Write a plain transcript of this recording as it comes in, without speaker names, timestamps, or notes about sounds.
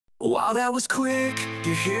Wow, that was quick.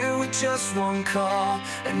 You're here with just one call.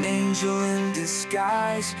 An angel in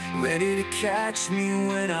disguise, ready to catch me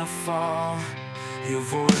when I fall. Your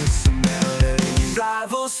voice a melody,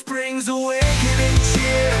 rival springs awakening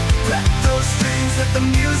cheer. Crack those strings, let the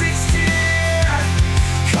music steer.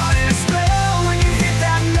 Caught in a spell when you hit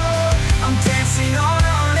that note. I'm dancing on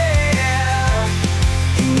air.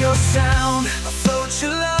 In your sound, afloat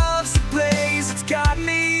your love's ablaze. It's got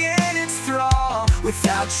me in its thrall.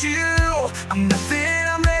 Without you, I'm nothing,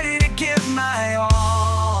 I'm ready to give my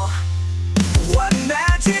all. What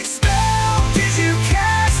magic spell did you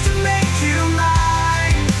cast to make you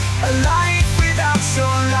mine? A life without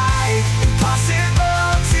your light,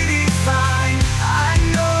 impossible to define. I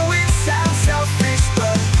know it sounds selfish,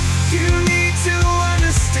 but you need to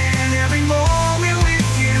understand. Every moment with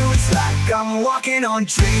you, it's like I'm walking on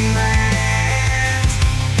dreamland.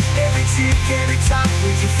 Every tick, every top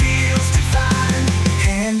with you feels divine.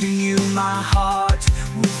 Handing you my heart,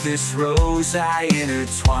 with this rose I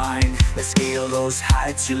intertwine. Let's scale those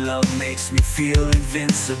heights, your love makes me feel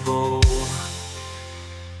invincible.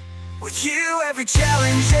 With you, every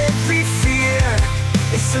challenge, every fear,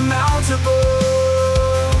 it's surmountable.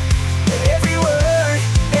 Every word,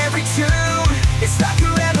 every tune, it's like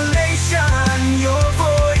a revelation. Your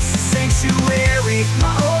voice is sanctuary,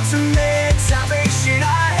 my ultimate salvation.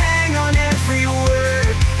 I hang on every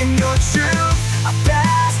word in your truth. I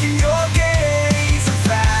bask in your gaze, I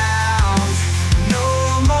found no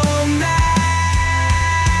more mask.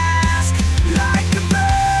 Like a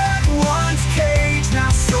bird once caged, now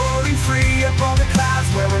soaring free above the clouds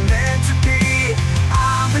where we're meant to be.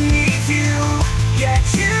 I'm beneath you, yet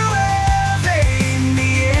you elevate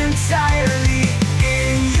me entirely.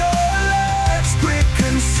 In your love's grip,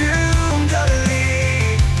 consumed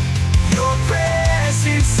utterly. Your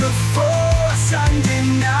presence, a force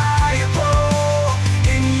undeniable.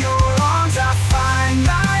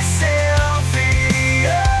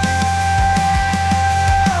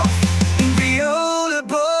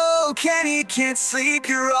 Can't sleep,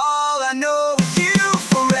 you're all I know.